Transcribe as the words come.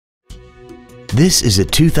This is a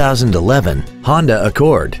 2011 Honda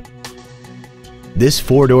Accord. This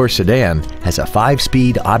four-door sedan has a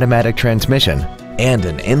 5-speed automatic transmission and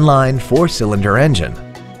an inline 4-cylinder engine.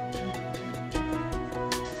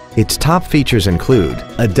 Its top features include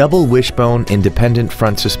a double wishbone independent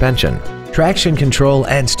front suspension, traction control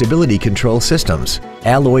and stability control systems,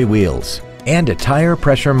 alloy wheels, and a tire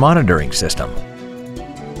pressure monitoring system.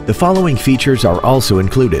 The following features are also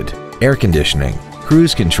included: air conditioning,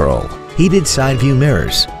 cruise control, heated side view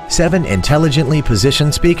mirrors, 7 intelligently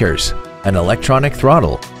positioned speakers, an electronic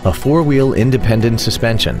throttle, a 4-wheel independent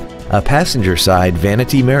suspension, a passenger side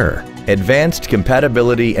vanity mirror, advanced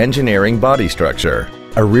compatibility engineering body structure,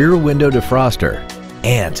 a rear window defroster,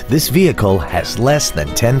 and this vehicle has less than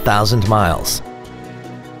 10,000 miles.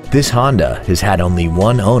 This Honda has had only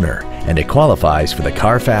one owner and it qualifies for the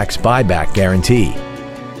Carfax buyback guarantee.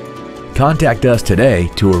 Contact us today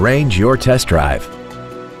to arrange your test drive.